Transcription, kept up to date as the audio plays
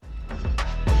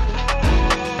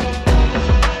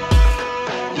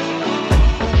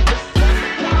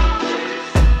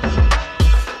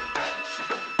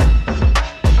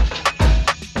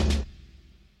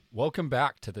Welcome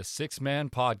back to the Six Man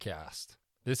Podcast.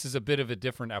 This is a bit of a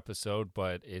different episode,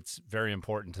 but it's very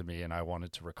important to me and I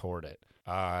wanted to record it.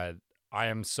 I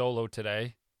am solo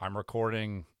today. I'm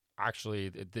recording actually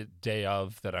the day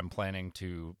of that I'm planning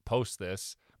to post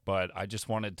this, but I just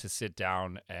wanted to sit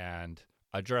down and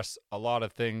address a lot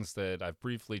of things that I've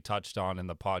briefly touched on in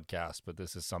the podcast, but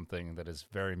this is something that is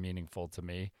very meaningful to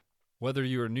me. Whether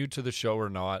you are new to the show or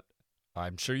not,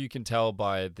 I'm sure you can tell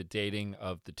by the dating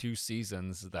of the two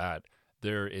seasons that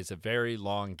there is a very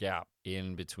long gap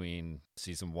in between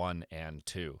season 1 and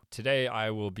 2. Today, I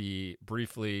will be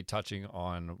briefly touching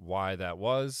on why that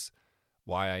was,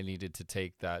 why I needed to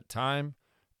take that time,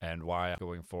 and why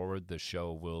going forward the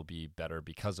show will be better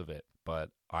because of it. But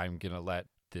I'm going to let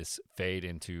this fade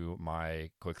into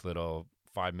my quick little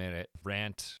 5-minute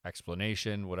rant,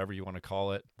 explanation, whatever you want to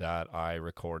call it, that I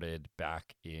recorded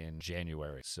back in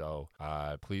January. So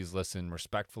please listen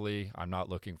respectfully. I'm not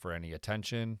looking for any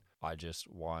attention. I just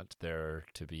want there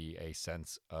to be a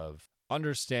sense of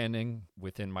understanding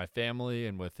within my family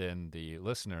and within the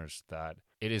listeners that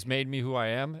it has made me who I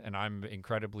am, and I'm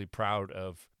incredibly proud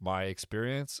of my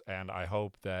experience, and I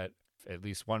hope that at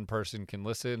least one person can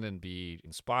listen and be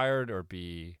inspired or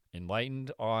be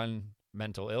enlightened on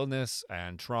mental illness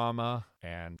and trauma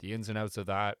and the ins and outs of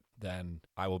that, then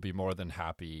I will be more than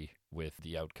happy with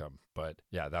the outcome. But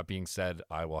yeah, that being said,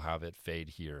 I will have it fade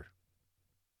here.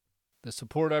 The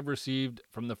support I've received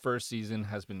from the first season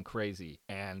has been crazy,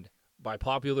 and by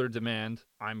popular demand,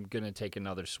 I'm going to take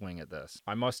another swing at this.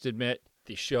 I must admit,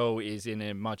 the show is in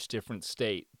a much different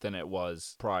state than it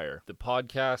was prior. The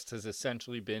podcast has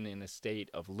essentially been in a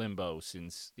state of limbo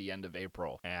since the end of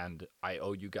April, and I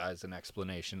owe you guys an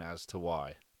explanation as to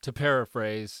why. To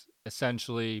paraphrase,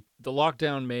 essentially, the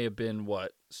lockdown may have been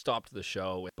what stopped the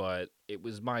show, but it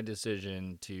was my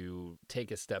decision to take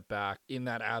a step back in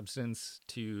that absence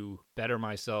to better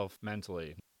myself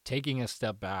mentally. Taking a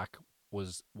step back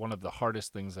was one of the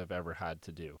hardest things I've ever had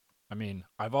to do. I mean,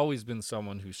 I've always been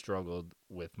someone who struggled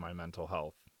with my mental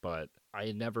health, but I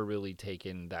had never really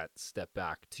taken that step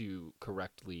back to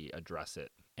correctly address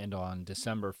it. And on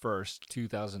December 1st,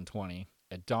 2020,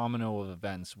 a domino of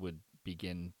events would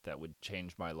begin that would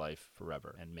change my life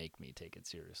forever and make me take it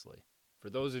seriously. For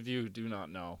those of you who do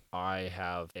not know, I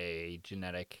have a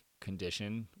genetic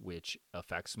condition which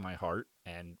affects my heart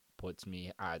and puts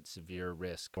me at severe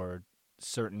risk for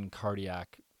certain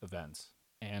cardiac events.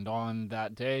 And on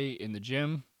that day in the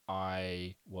gym,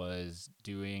 I was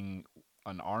doing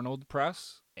an Arnold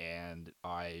press, and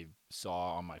I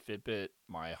saw on my Fitbit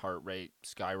my heart rate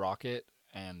skyrocket,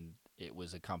 and it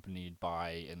was accompanied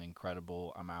by an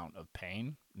incredible amount of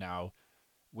pain. Now,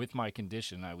 with my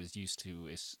condition, I was used to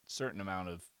a certain amount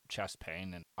of chest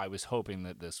pain, and I was hoping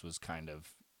that this was kind of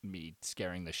me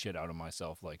scaring the shit out of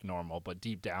myself like normal, but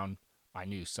deep down, I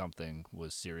knew something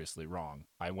was seriously wrong.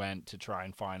 I went to try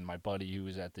and find my buddy who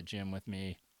was at the gym with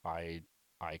me. I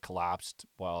collapsed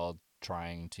while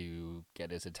trying to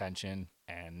get his attention,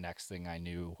 and next thing I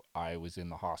knew, I was in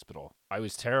the hospital. I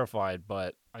was terrified,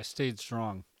 but I stayed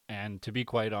strong. And to be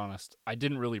quite honest, I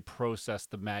didn't really process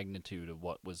the magnitude of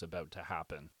what was about to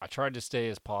happen. I tried to stay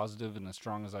as positive and as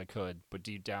strong as I could, but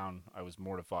deep down, I was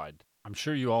mortified. I'm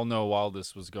sure you all know while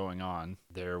this was going on,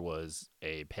 there was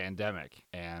a pandemic,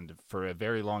 and for a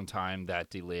very long time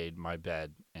that delayed my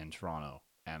bed in Toronto,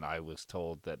 and I was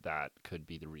told that that could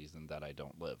be the reason that I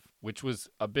don't live, which was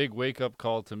a big wake-up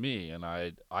call to me, and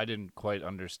I didn't quite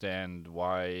understand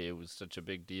why it was such a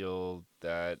big deal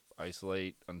that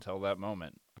isolate until that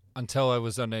moment. Until I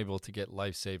was unable to get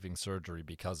life-saving surgery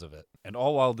because of it. And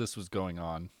all while this was going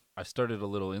on, I started a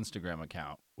little Instagram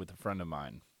account with a friend of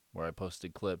mine, where I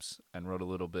posted clips and wrote a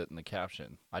little bit in the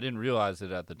caption. I didn't realize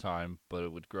it at the time, but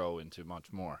it would grow into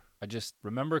much more. I just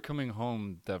remember coming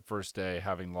home that first day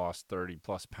having lost 30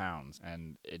 plus pounds,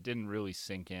 and it didn't really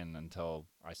sink in until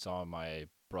I saw my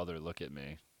brother look at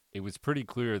me. It was pretty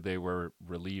clear they were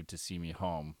relieved to see me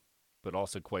home, but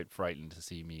also quite frightened to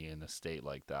see me in a state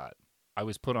like that. I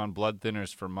was put on blood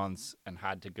thinners for months and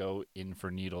had to go in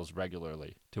for needles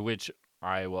regularly, to which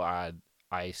I will add,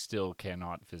 I still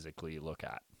cannot physically look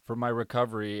at. For my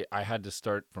recovery, I had to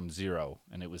start from zero,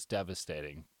 and it was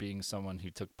devastating. Being someone who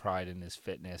took pride in his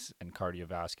fitness and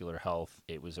cardiovascular health,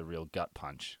 it was a real gut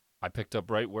punch. I picked up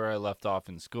right where I left off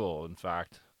in school. In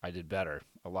fact, I did better,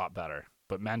 a lot better.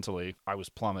 But mentally, I was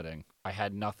plummeting. I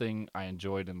had nothing I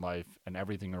enjoyed in life, and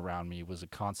everything around me was a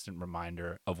constant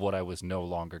reminder of what I was no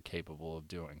longer capable of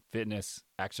doing. Fitness,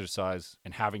 exercise,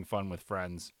 and having fun with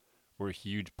friends were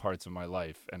huge parts of my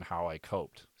life and how I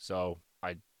coped. So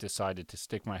I decided to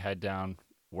stick my head down,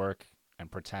 work,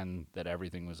 and pretend that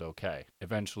everything was okay.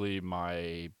 Eventually,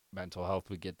 my mental health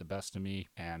would get the best of me,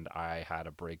 and I had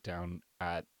a breakdown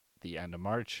at the end of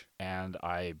March, and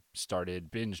I started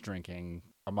binge drinking,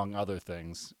 among other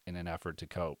things, in an effort to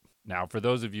cope. Now, for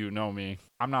those of you who know me,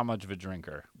 I'm not much of a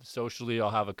drinker. Socially,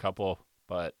 I'll have a couple,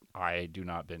 but I do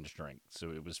not binge drink.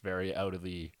 So it was very out of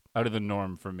the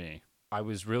norm for me. I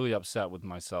was really upset with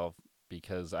myself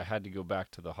because I had to go back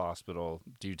to the hospital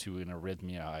due to an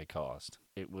arrhythmia I caused.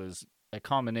 It was a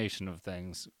combination of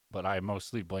things, but I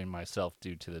mostly blame myself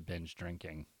due to the binge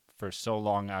drinking. For so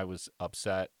long, I was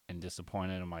upset and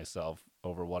disappointed in myself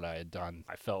over what I had done.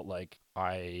 I felt like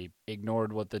I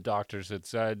ignored what the doctors had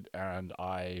said, and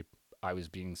I was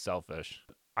being selfish.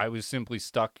 I was simply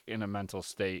stuck in a mental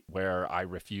state where I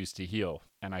refused to heal,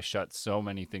 and I shut so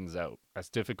many things out. As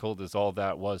difficult as all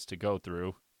that was to go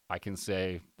through, I can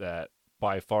say that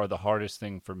by far the hardest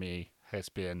thing for me has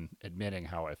been admitting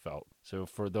how I felt. So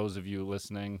for those of you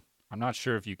listening, I'm not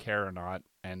sure if you care or not,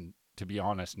 and to be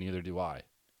honest, neither do I.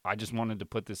 I just wanted to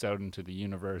put this out into the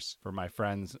universe for my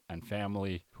friends and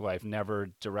family who I've never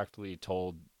directly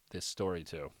told this story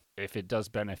to. If it does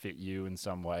benefit you in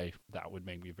some way, that would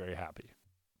make me very happy.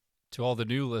 To all the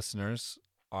new listeners,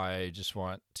 I just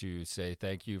want to say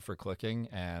thank you for clicking,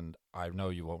 and I know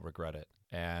you won't regret it.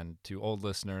 And to old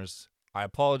listeners, I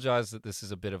apologize that this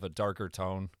is a bit of a darker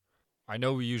tone. I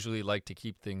know we usually like to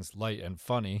keep things light and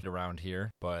funny around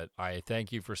here, but I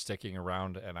thank you for sticking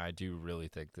around, and I do really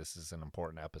think this is an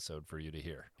important episode for you to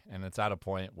hear. And it's at a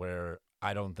point where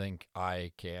I don't think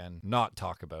I can not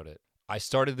talk about it. I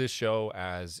started this show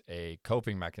as a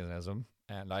coping mechanism,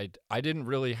 and I didn't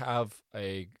really have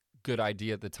a good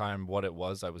idea at the time what it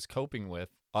was I was coping with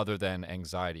other than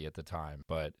anxiety at the time.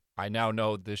 But I now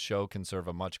know this show can serve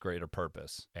a much greater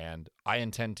purpose, and I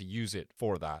intend to use it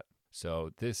for that. So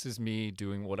this is me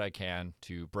doing what I can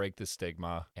to break the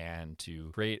stigma and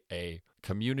to create a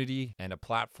community and a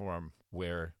platform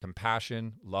where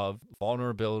compassion, love,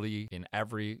 vulnerability in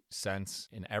every sense,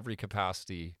 in every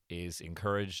capacity is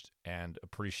encouraged and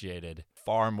appreciated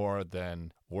far more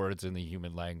than words in the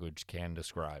human language can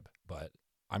describe. But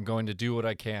I'm going to do what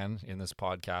I can in this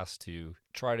podcast to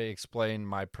try to explain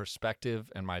my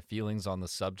perspective and my feelings on the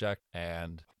subject.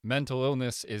 And mental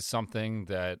illness is something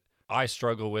that I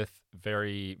struggle with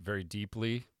very, very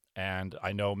deeply. And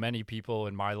I know many people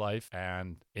in my life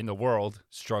and in the world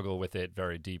struggle with it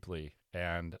very deeply.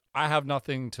 And I have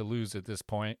nothing to lose at this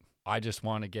point. I just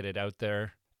want to get it out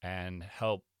there and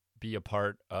help be a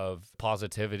part of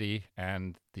positivity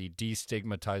and the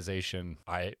destigmatization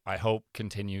I hope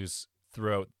continues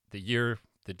throughout the year,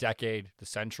 the decade, the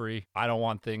century. I don't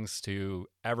want things to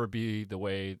ever be the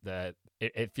way that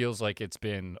it feels like it's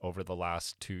been over the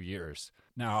last 2 years.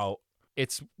 Now,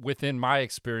 it's within my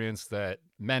experience that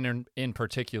men in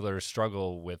particular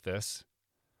struggle with this,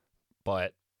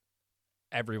 but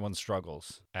everyone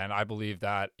struggles. And I believe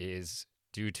that is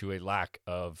due to a lack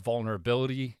of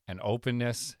vulnerability and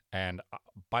openness. And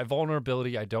by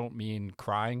vulnerability, I don't mean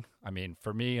crying. I mean,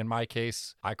 for me, in my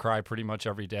case, I cry pretty much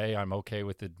every day. I'm okay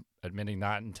with admitting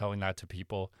that and telling that to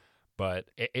people. But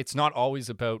it's not always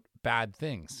about bad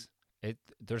things.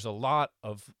 There's a lot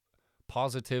of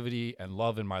positivity and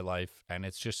love in my life, and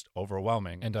it's just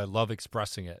overwhelming, and I love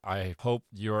expressing it. I hope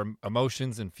your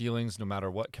emotions and feelings, no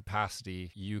matter what capacity,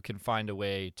 you can find a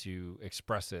way to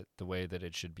express it the way that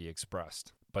it should be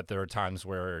expressed. But there are times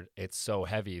where it's so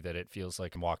heavy that it feels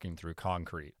like I'm walking through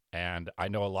concrete, and I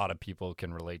know a lot of people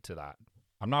can relate to that.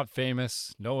 I'm not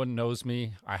famous. No one knows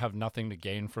me. I have nothing to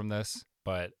gain from this,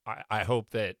 but I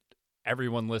hope that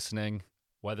everyone listening,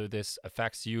 whether this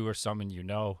affects you or someone you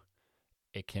know,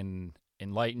 it can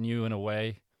enlighten you in a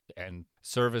way and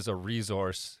serve as a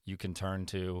resource you can turn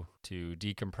to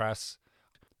decompress.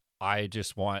 I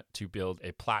just want to build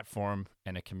a platform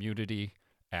and a community,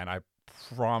 and I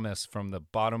promise from the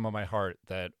bottom of my heart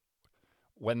that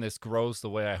when this grows the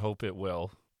way I hope it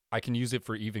will, I can use it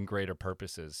for even greater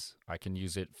purposes. I can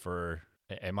use it for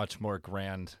a much more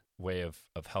grand way of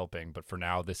helping, but for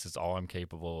now, this is all I'm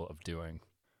capable of doing.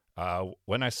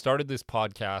 When I started this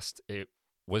podcast, it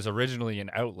was originally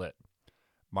an outlet.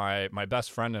 My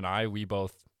best friend and we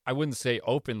both, I wouldn't say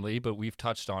openly, but we've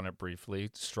touched on it briefly,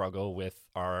 struggle with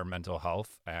our mental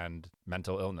health and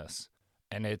mental illness.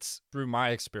 And it's through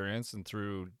my experience and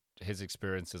through his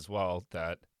experience as well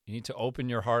that you need to open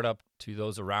your heart up to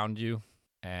those around you,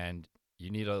 and you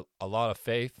need a lot of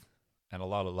faith and a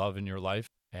lot of love in your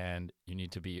life, and you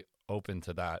need to be open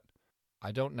to that.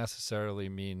 I don't necessarily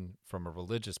mean from a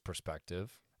religious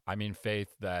perspective. I mean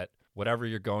faith that whatever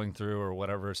you're going through or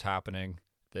whatever is happening,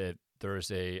 that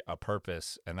there's a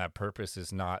purpose, and that purpose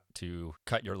is not to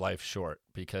cut your life short.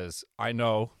 Because I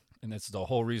know, and it's the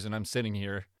whole reason I'm sitting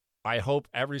here, I hope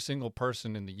every single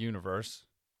person in the universe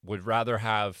would rather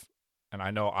have, and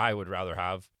I know I would rather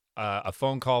have, a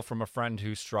phone call from a friend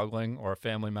who's struggling or a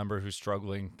family member who's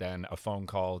struggling than a phone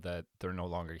call that they're no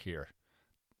longer here.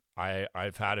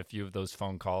 I've had a few of those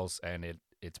phone calls and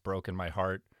it's broken my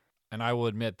heart. And I will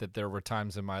admit that there were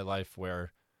times in my life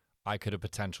where I could have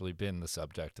potentially been the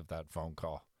subject of that phone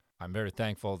call. I'm very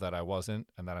thankful that I wasn't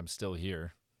and that I'm still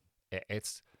here.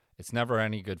 It's never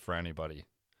any good for anybody.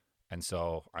 And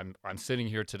so I'm sitting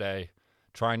here today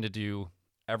trying to do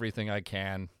everything I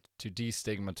can to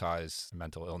destigmatize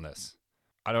mental illness.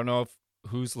 I don't know if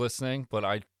who's listening, but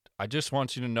I just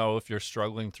want you to know if you're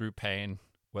struggling through pain,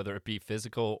 whether it be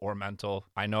physical or mental,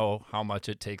 I know how much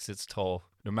it takes its toll.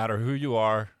 No matter who you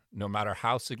are, no matter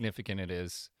how significant it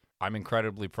is, I'm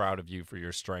incredibly proud of you for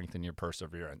your strength and your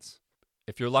perseverance.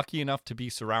 If you're lucky enough to be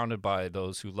surrounded by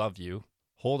those who love you,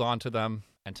 hold on to them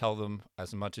and tell them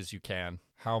as much as you can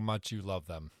how much you love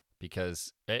them.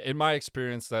 Because in my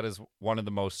experience, that is one of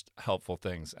the most helpful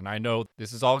things. And I know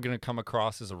this is all going to come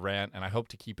across as a rant, and I hope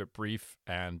to keep it brief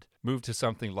and move to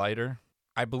something lighter.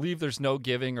 I believe there's no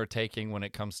giving or taking when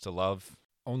it comes to love,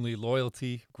 only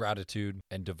loyalty, gratitude,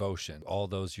 and devotion, all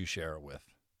those you share it with.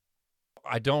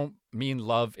 I don't mean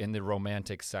love in the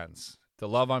romantic sense. The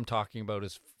love I'm talking about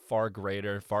is far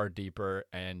greater, far deeper,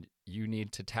 and you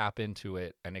need to tap into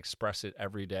it and express it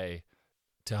every day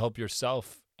to help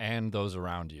yourself and those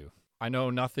around you. I know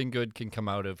nothing good can come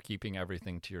out of keeping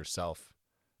everything to yourself,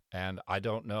 and I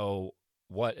don't know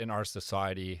what in our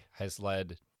society has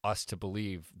led us to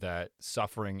believe that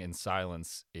suffering in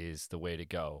silence is the way to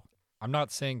go. I'm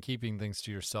not saying keeping things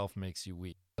to yourself makes you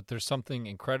weak, but there's something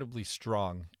incredibly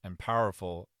strong and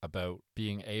powerful about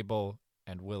being able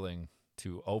and willing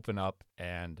to open up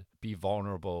and be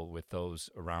vulnerable with those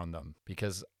around them.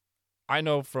 Because I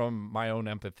know from my own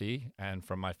empathy and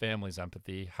from my family's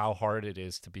empathy how hard it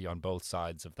is to be on both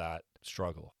sides of that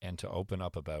struggle and to open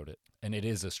up about it. And it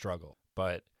is a struggle,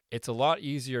 but it's a lot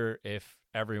easier if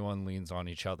everyone leans on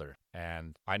each other.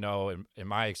 And I know in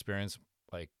my experience,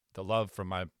 like the love from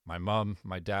my mom,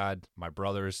 my dad, my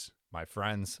brothers, my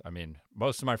friends. I mean,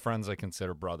 most of my friends I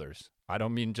consider brothers. I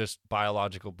don't mean just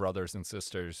biological brothers and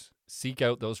sisters. Seek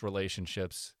out those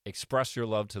relationships. Express your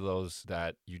love to those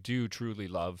that you do truly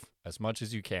love as much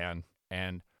as you can,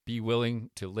 and be willing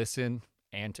to listen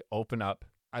and to open up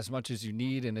as much as you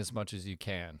need and as much as you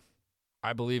can.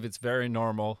 I believe it's very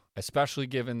normal, especially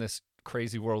given this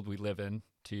crazy world we live in,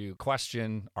 to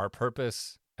question our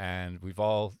purpose. And we've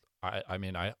all,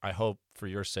 I hope for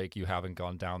your sake you haven't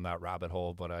gone down that rabbit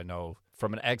hole, but I know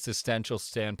from an existential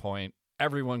standpoint,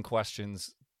 everyone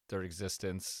questions their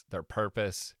existence, their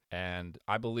purpose. And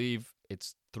I believe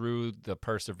it's through the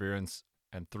perseverance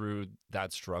and through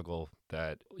that struggle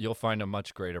that you'll find a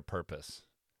much greater purpose.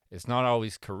 It's not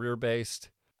always career-based.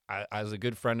 As a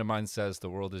good friend of mine says, the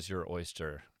world is your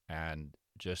oyster, and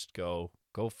just go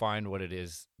find what it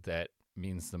is that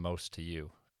means the most to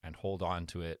you and hold on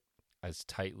to it as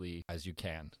tightly as you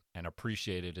can and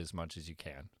appreciate it as much as you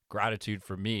can. Gratitude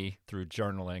for me through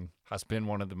journaling has been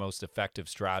one of the most effective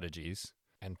strategies.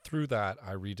 And through that,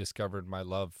 I rediscovered my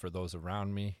love for those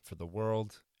around me, for the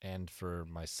world, and for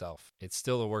myself. It's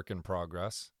still a work in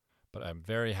progress, but I'm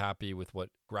very happy with what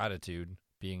gratitude,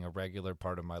 being a regular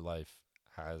part of my life,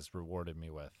 has rewarded me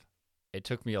with. It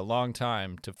took me a long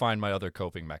time to find my other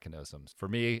coping mechanisms. For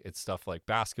me, it's stuff like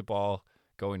basketball,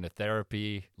 going to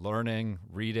therapy, learning,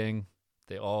 reading.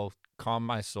 They all calm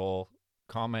my soul,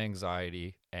 calm my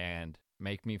anxiety, and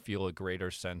make me feel a greater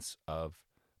sense of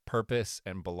purpose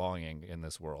and belonging in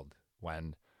this world,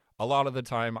 when a lot of the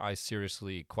time I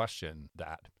seriously question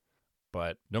that.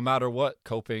 But no matter what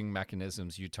coping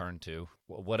mechanisms you turn to,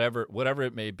 whatever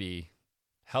it may be,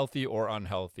 healthy or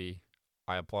unhealthy,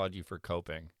 I applaud you for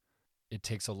coping. It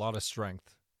takes a lot of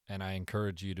strength, and I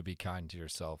encourage you to be kind to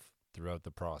yourself throughout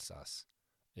the process.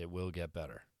 It will get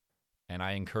better. And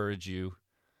I encourage you,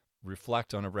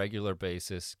 reflect on a regular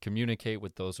basis, communicate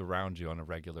with those around you on a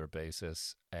regular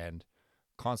basis, and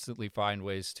constantly find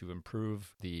ways to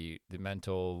improve the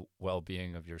mental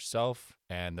well-being of yourself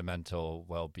and the mental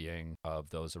well-being of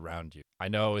those around you. I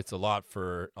know it's a lot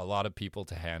for a lot of people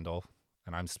to handle,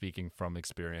 and I'm speaking from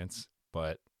experience,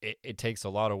 but it takes a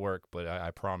lot of work, but I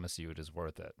promise you it is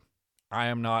worth it. I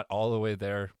am not all the way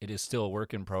there. It is still a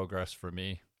work in progress for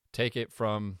me. Take it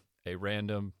from a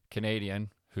random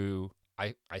Canadian who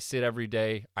I sit every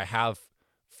day. I have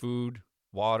food,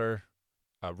 water,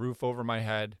 a roof over my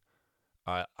head.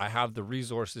 I have the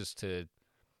resources to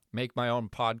make my own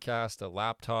podcast, a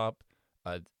laptop,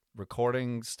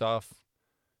 recording stuff.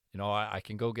 You know, I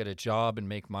can go get a job and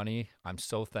make money. I'm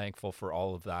so thankful for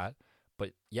all of that.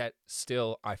 But yet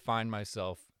still, I find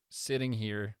myself sitting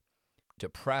here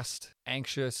depressed,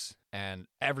 anxious, and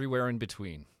everywhere in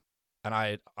between. And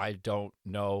I don't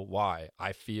know why.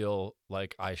 I feel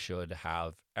like I should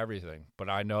have everything, but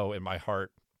I know in my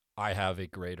heart I have a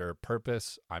greater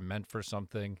purpose. I'm meant for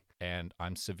something, and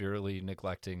I'm severely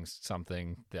neglecting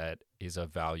something that is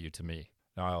of value to me.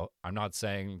 Now, I'm not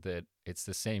saying that it's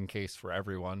the same case for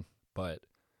everyone, but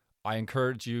I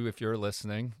encourage you, if you're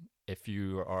listening, if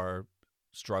you are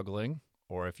struggling,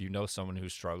 or if you know someone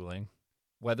who's struggling,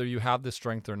 whether you have the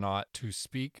strength or not to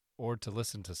speak or to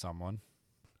listen to someone,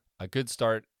 a good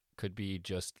start could be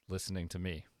just listening to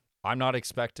me. I'm not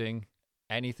expecting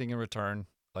anything in return.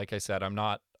 Like I said, I'm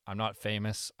not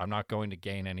famous. I'm not going to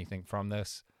gain anything from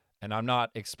this. And I'm not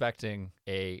expecting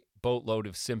a boatload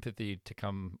of sympathy to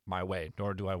come my way,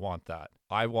 nor do I want that.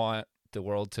 I want the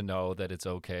world to know that it's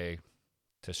okay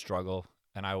to struggle,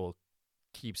 and I will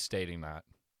keep stating that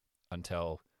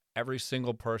until every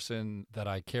single person that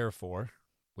I care for,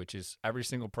 which is every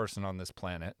single person on this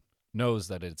planet, knows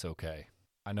that it's okay.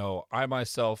 I know I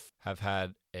myself have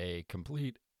had a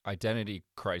complete identity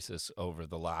crisis over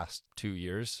the last 2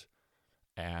 years,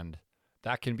 and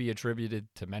that can be attributed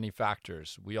to many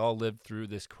factors. We all lived through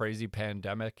this crazy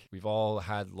pandemic. We've all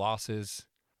had losses.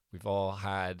 We've all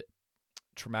had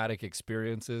traumatic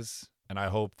experiences. And I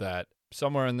hope that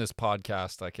somewhere in this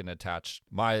podcast, I can attach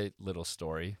my little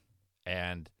story.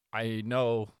 And I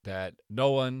know that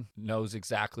no one knows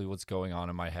exactly what's going on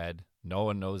in my head. No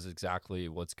one knows exactly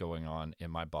what's going on in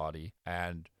my body.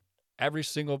 And every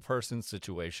single person's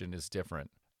situation is different.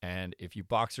 And if you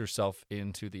box yourself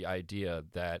into the idea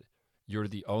that you're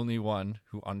the only one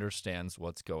who understands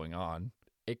what's going on,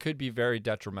 it could be very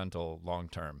detrimental long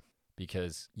term.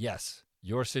 Because yes,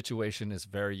 your situation is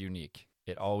very unique.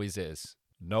 It always is.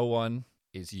 No one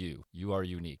is you. You are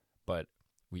unique. But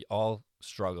we all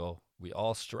struggle. We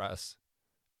all stress.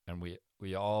 And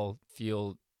we all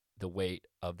feel the weight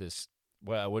of this,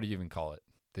 well, what do you even call it?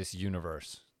 This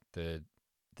universe. The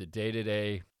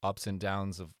day-to-day ups and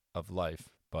downs of life.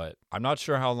 But I'm not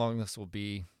sure how long this will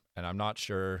be. And I'm not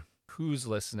sure who's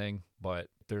listening, but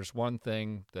there's one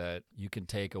thing that you can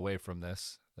take away from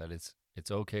this, that it's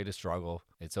okay to struggle,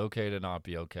 it's okay to not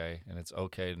be okay, and it's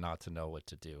okay not to know what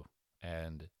to do.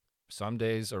 And some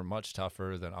days are much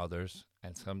tougher than others,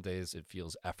 and some days it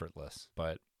feels effortless.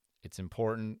 But it's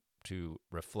important to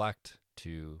reflect,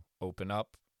 to open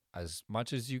up as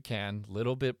much as you can.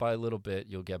 Little bit by little bit,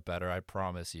 you'll get better, I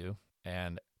promise you.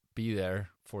 And be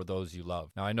there for those you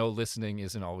love. Now, I know listening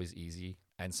isn't always easy.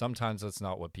 And sometimes that's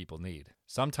not what people need.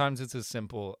 Sometimes it's as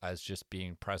simple as just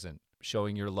being present,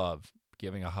 showing your love,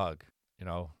 giving a hug. You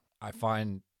know, I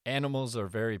find animals are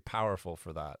very powerful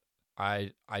for that.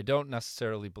 I don't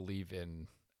necessarily believe in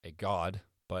a God,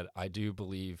 but I do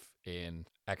believe in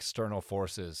external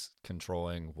forces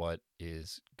controlling what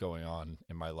is going on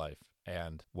in my life.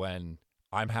 And when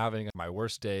I'm having my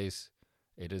worst days,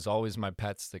 it is always my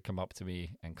pets that come up to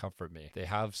me and comfort me. They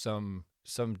have some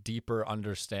deeper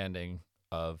understanding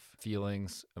of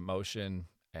feelings, emotion,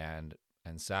 and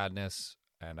sadness.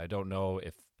 And I don't know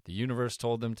if the universe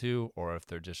told them to, or if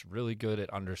they're just really good at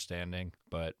understanding,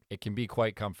 but it can be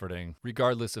quite comforting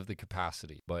regardless of the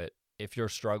capacity. But if you're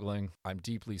struggling, I'm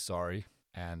deeply sorry,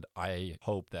 and I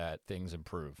hope that things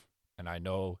improve. And I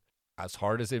know, as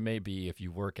hard as it may be, if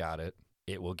you work at it,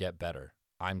 it will get better.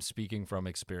 I'm speaking from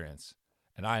experience,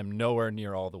 and I am nowhere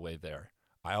near all the way there.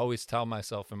 I always tell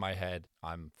myself in my head,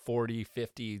 I'm 40,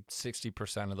 50,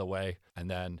 60% of the way, and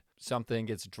then something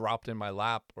gets dropped in my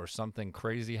lap or something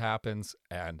crazy happens,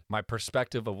 and my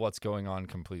perspective of what's going on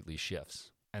completely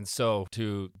shifts. And so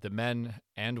to the men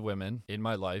and women in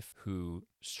my life who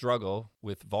struggle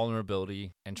with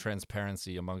vulnerability and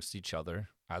transparency amongst each other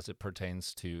as it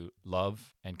pertains to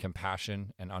love and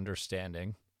compassion and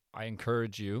understanding, I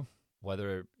encourage you,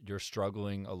 whether you're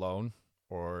struggling alone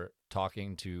or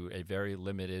talking to a very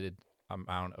limited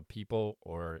amount of people,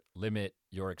 or limit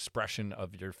your expression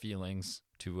of your feelings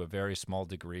to a very small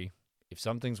degree. If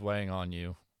something's weighing on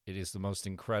you, it is the most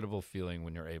incredible feeling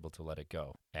when you're able to let it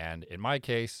go. And in my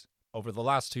case, over the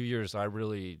last 2 years, I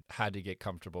really had to get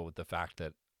comfortable with the fact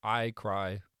that I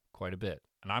cry quite a bit.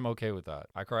 And I'm okay with that.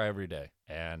 I cry every day.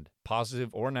 And positive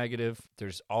or negative,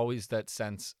 there's always that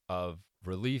sense of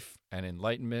relief and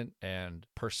enlightenment and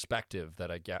perspective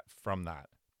that I get from that.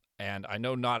 And I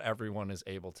know not everyone is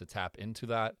able to tap into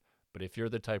that, but if you're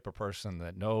the type of person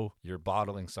that know you're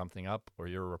bottling something up or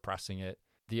you're repressing it,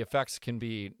 the effects can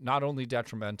be not only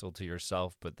detrimental to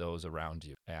yourself, but those around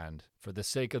you. And for the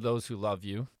sake of those who love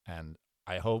you, and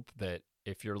I hope that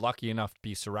if you're lucky enough to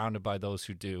be surrounded by those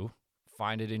who do,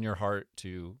 find it in your heart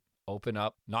to open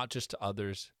up, not just to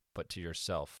others, but to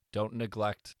yourself. Don't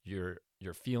neglect your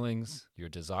your feelings, your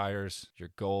desires, your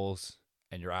goals,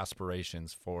 and your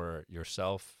aspirations for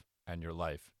yourself and your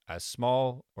life. As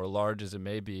small or large as it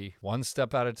may be, one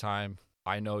step at a time,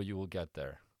 I know you will get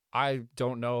there. I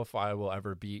don't know if I will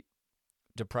ever beat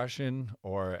depression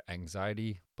or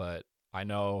anxiety, but I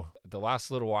know the last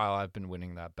little while I've been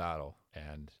winning that battle,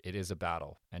 and it is a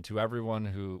battle. And to everyone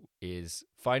who is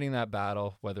fighting that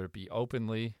battle, whether it be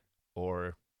openly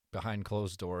or behind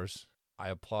closed doors, I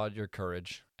applaud your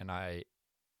courage, and I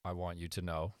want you to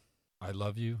know I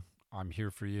love you, I'm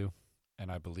here for you,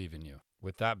 and I believe in you.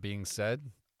 With that being said,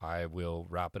 I will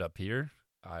wrap it up here.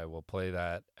 I will play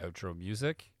that outro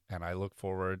music, and I look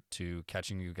forward to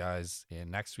catching you guys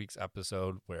in next week's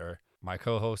episode where my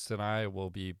co-host and I will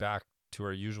be back to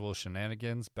our usual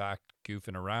shenanigans, back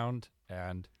goofing around,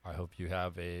 and I hope you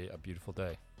have a beautiful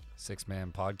day. 6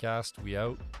 Man Podcast, we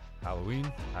out.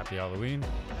 Halloween, happy Halloween,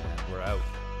 and we're out.